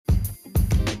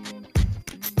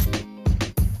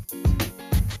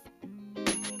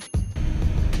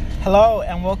Hello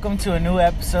and welcome to a new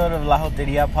episode of La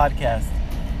Joteria Podcast.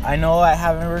 I know I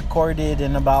haven't recorded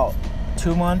in about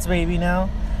 2 months maybe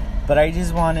now, but I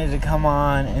just wanted to come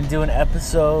on and do an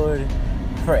episode.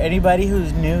 For anybody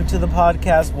who's new to the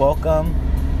podcast, welcome.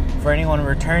 For anyone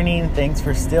returning, thanks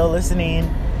for still listening.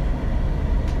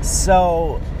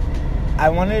 So, I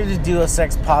wanted to do a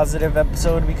sex positive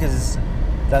episode because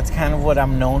that's kind of what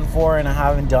I'm known for and I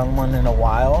haven't done one in a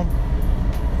while.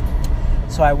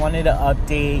 So I wanted to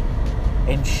update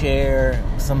and share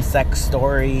some sex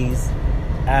stories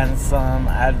and some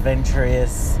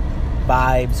adventurous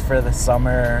vibes for the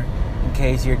summer in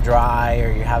case you're dry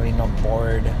or you're having a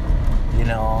bored,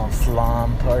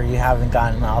 slump or you haven't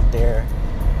gotten out there.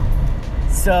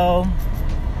 So,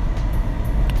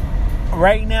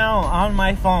 right now on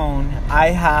my phone, I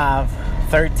have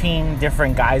 13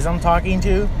 different guys I'm talking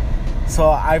to. So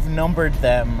I've numbered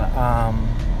them.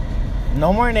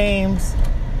 No more names,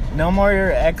 no more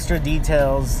extra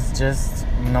details, just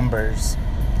numbers.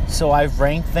 So I've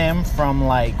ranked them from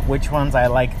which ones I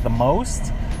like the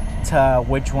most to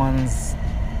which ones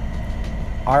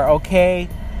are okay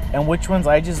and which ones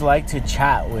I just like to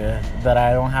chat with that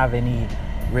I don't have any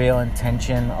real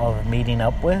intention of meeting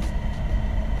up with.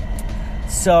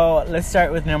 So let's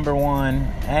start with number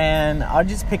one, and I'll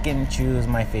just pick and choose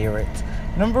my favorites.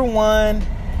 Number one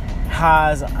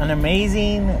has an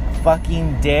amazing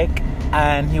fucking dick,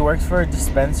 and he works for a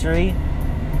dispensary,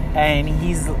 and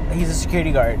he's a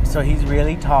security guard, so he's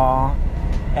really tall,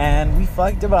 and we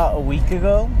fucked about a week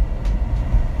ago,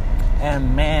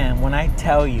 and man, when I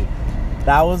tell you,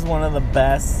 that was one of the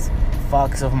best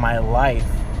fucks of my life,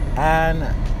 and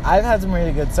I've had some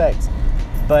really good sex,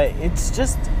 but it's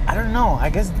just, I don't know, I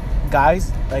guess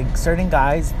guys, certain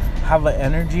guys have an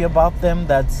energy about them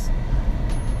that's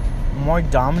more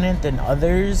dominant than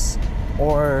others,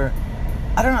 or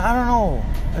I don't know.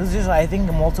 It was just, I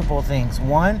think, multiple things.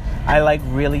 One, I like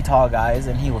really tall guys,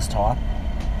 and he was tall.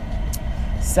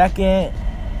 Second,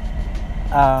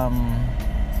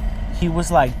 he was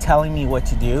telling me what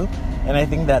to do, and I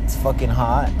think that's fucking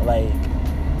hot.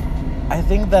 I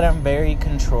think that I'm very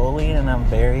controlling and I'm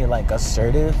very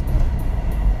assertive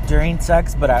during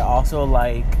sex, but I also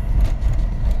like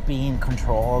being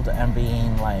controlled and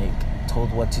being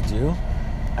told what to do.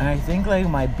 And I think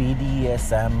my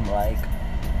BDSM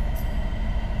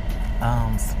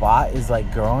spot is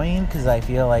growing, because I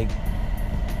feel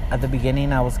at the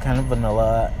beginning I was kind of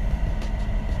vanilla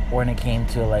when it came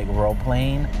to role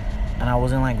playing, and I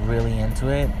wasn't really into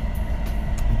it,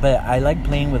 but I like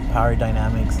playing with power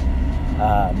dynamics.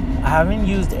 I haven't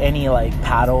used any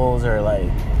paddles or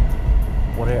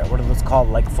what are those called,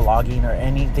 flogging or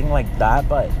anything like that,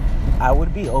 but I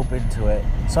would be open to it.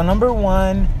 So number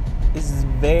one is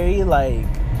very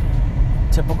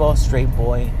typical straight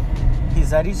boy. He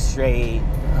said he's straight,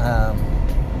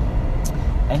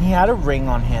 and he had a ring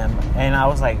on him, and I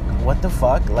was like, what the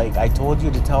fuck? I told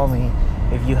you to tell me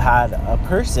if you had a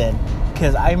person,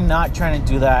 because I'm not trying to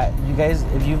do that. You guys,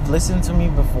 if you've listened to me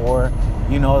before,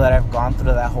 you know that I've gone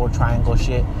through that whole triangle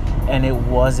shit, and it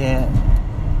wasn't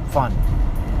fun.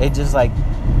 It just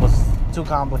was too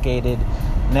complicated.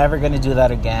 Never gonna do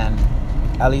that again.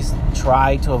 At least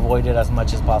try to avoid it as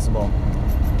much as possible.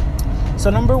 So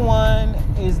number one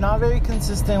is not very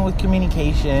consistent with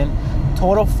communication,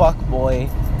 total fuckboy,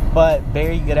 but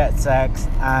very good at sex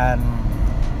and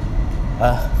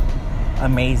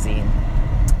amazing.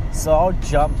 So I'll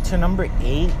jump to number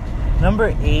 8.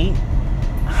 Number 8,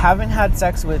 haven't had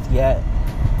sex with yet.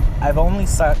 I've only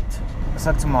sucked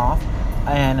him off,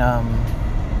 and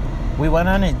we went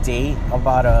on a date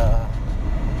about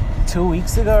 2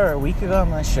 weeks ago or a week ago, I'm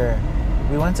not sure.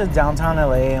 We went to downtown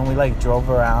LA and we drove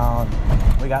around.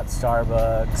 We got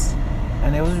Starbucks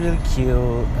and it was really cute.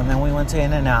 And then we went to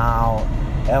In-N-Out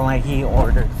and he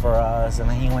ordered for us, and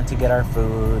then he went to get our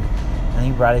food and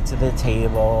he brought it to the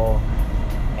table.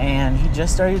 And he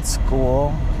just started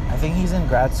school. I think he's in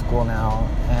grad school now,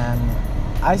 and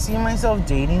I see myself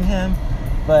dating him,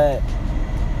 but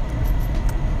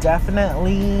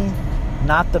definitely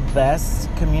not the best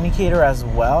communicator as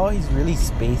well. He's really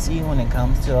spacey when it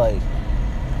comes to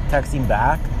texting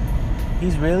back.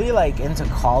 He's really into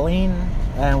calling,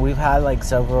 and we've had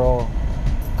several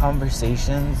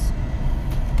conversations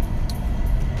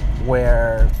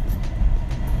where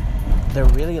they're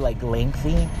really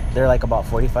lengthy. They're about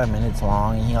 45 minutes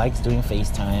long, and he likes doing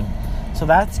FaceTime, so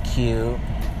that's cute.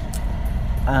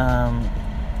 And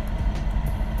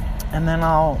then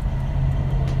I'll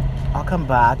come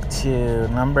back to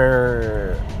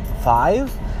number 5.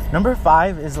 Number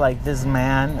 5 is this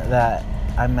man that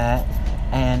I met,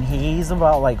 and he's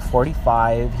about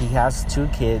 45. He has 2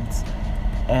 kids,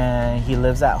 and he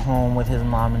lives at home with his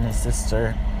mom and his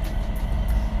sister.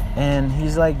 And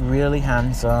he's like really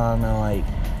handsome and like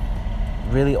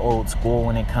really old school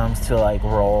when it comes to like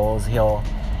roles. He'll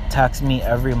text me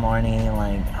every morning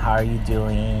like, how are you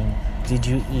doing? Did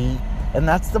you eat? And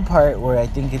that's the part where I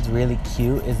think it's really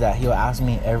cute, is that he'll ask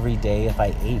me every day if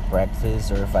I ate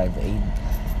breakfast or if I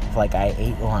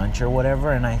ate lunch or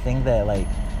whatever. And I think that like,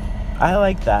 I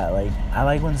like that. Like, I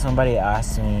like when somebody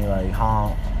asks me like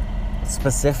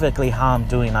specifically how I'm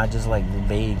doing, not just like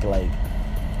vague like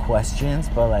questions,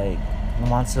 but like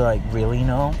wants to like really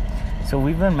know. So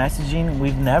we've been messaging.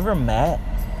 We've never met.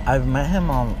 I met him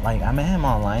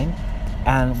online,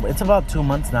 and it's about 2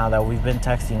 months now that we've been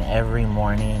texting every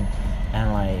morning.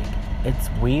 And like, it's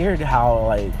weird how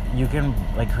like you can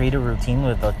like create a routine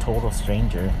with a total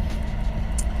stranger.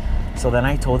 So then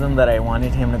I told him that I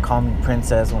wanted him to call me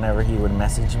princess whenever he would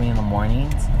message me in the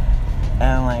mornings.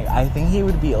 And like, I think he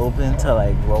would be open to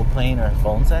like role playing or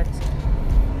phone sex.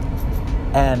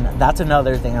 And that's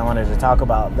another thing I wanted to talk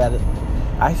about, that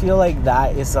I feel like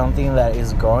that is something that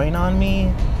is growing on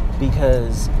me,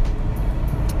 because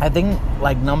I think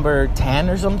like number 10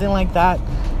 or something like that,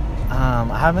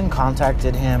 I haven't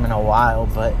contacted him in a while,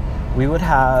 but we would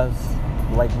have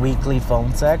like weekly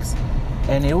phone sex,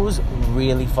 and it was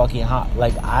really fucking hot.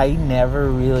 Like, I never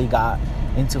really got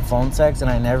into phone sex, and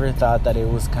I never thought that it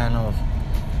was kind of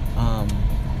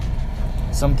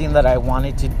something that I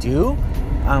wanted to do.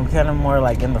 I'm kind of more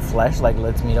like in the flesh, like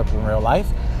let's meet up in real life.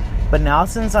 But now,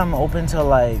 since I'm open to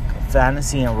like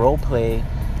fantasy and role play,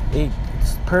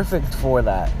 it's perfect for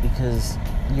that, because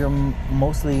you're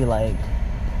mostly like,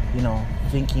 you know,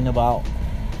 thinking about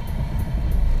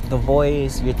the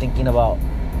voice, you're thinking about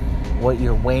what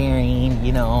you're wearing,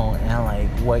 you know, and like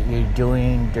what you're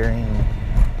doing during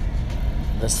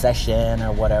the session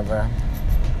or whatever.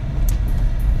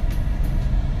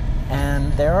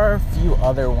 And there are a few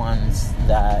other ones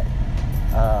that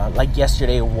like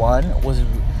yesterday, one was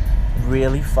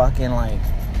really fucking like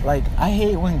I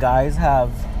hate when guys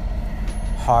have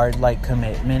hard like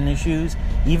commitment issues,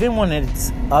 even when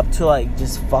it's up to like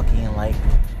just fucking. Like,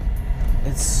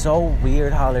 it's so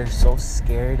weird how they're so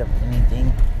scared of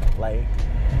anything like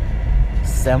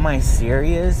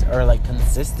semi-serious or like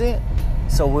consistent.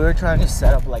 So we were trying to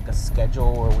set up like a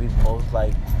schedule where we both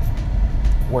like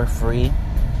were free,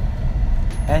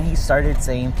 and he started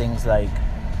saying things like,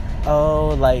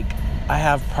 oh, like I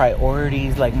have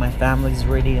priorities, like my family's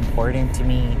really important to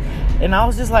me. And I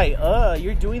was just like,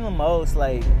 you're doing the most.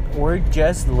 Like, we're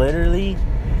just literally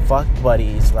fuck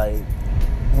buddies. Like,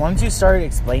 once you start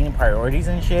explaining priorities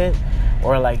and shit,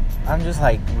 or like, I'm just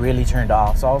like really turned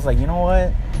off. So I was like, you know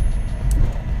what,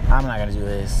 I'm not gonna do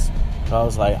this. So I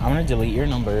was like, I'm gonna delete your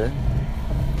number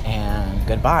and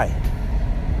goodbye.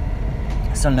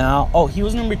 So now, he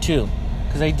was number 2,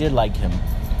 because I did like him.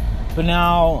 But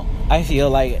now I feel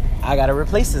like I gotta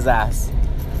replace his ass.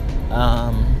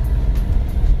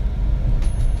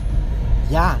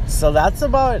 Yeah, so that's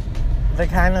about the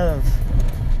kind of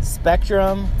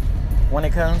spectrum when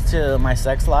it comes to my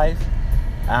sex life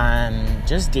and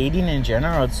just dating in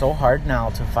general. It's so hard now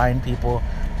to find people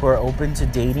who are open to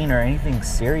dating or anything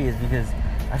serious, because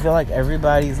I feel like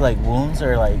everybody's like wounds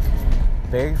are like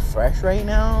very fresh right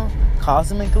now.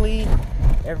 Cosmically,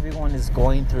 everyone is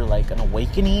going through like an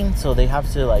awakening, so they have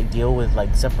to like deal with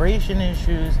like separation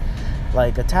issues,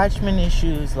 like attachment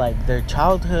issues, like their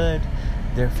childhood,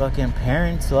 their fucking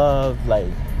parents' love,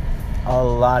 like a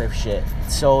lot of shit.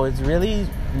 So it's really,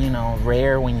 you know,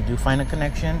 rare when you do find a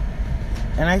connection.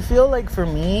 And I feel like for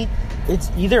me,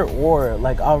 it's either or.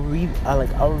 Like I'll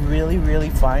really, really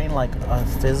find like a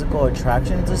physical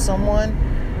attraction to someone,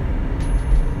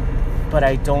 but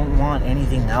I don't want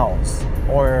anything else.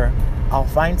 Or I'll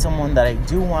find someone that I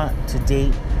do want to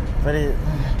date, but it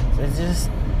just,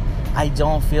 I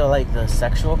don't feel like the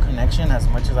sexual connection as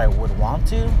much as I would want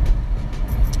to.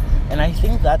 And I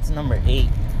think that's number 8.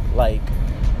 Like,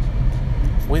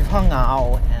 we've hung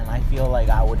out, and I feel like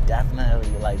I would definitely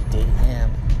like date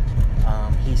him.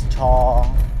 He's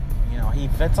tall, you know, he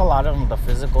fits a lot of the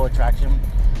physical attraction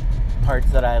parts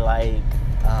that I like.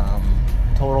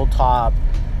 Total top,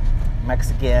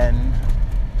 Mexican,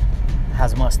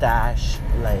 has mustache,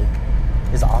 like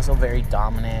is also very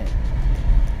dominant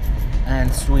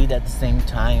and sweet at the same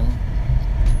time.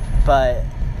 But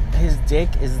his dick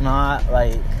is not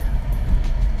like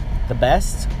the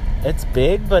best. It's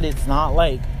big, but it's not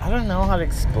like, I don't know how to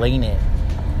explain it.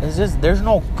 It's just, there's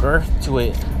no girth to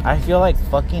it. I feel like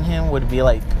fucking him would be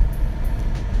like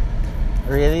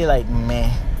really like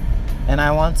meh. And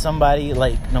I want somebody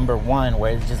like number 1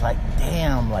 where it's just like,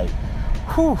 damn, like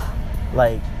whew,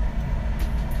 like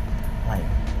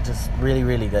just really,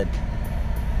 really good.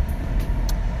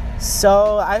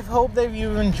 So I hope that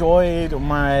you enjoyed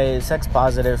my sex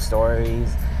positive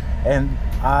stories, and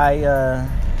I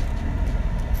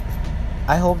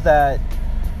hope that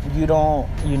you don't,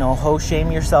 hoe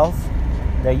shame yourself,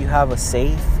 that you have a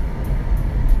safe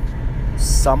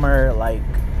summer like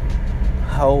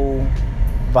hoe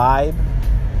vibe.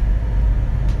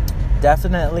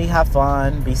 Definitely have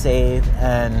fun, be safe,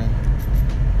 and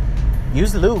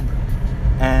use lube,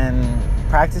 and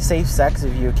practice safe sex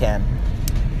if you can.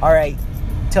 All right,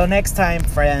 till next time,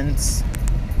 friends.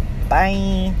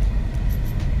 Bye.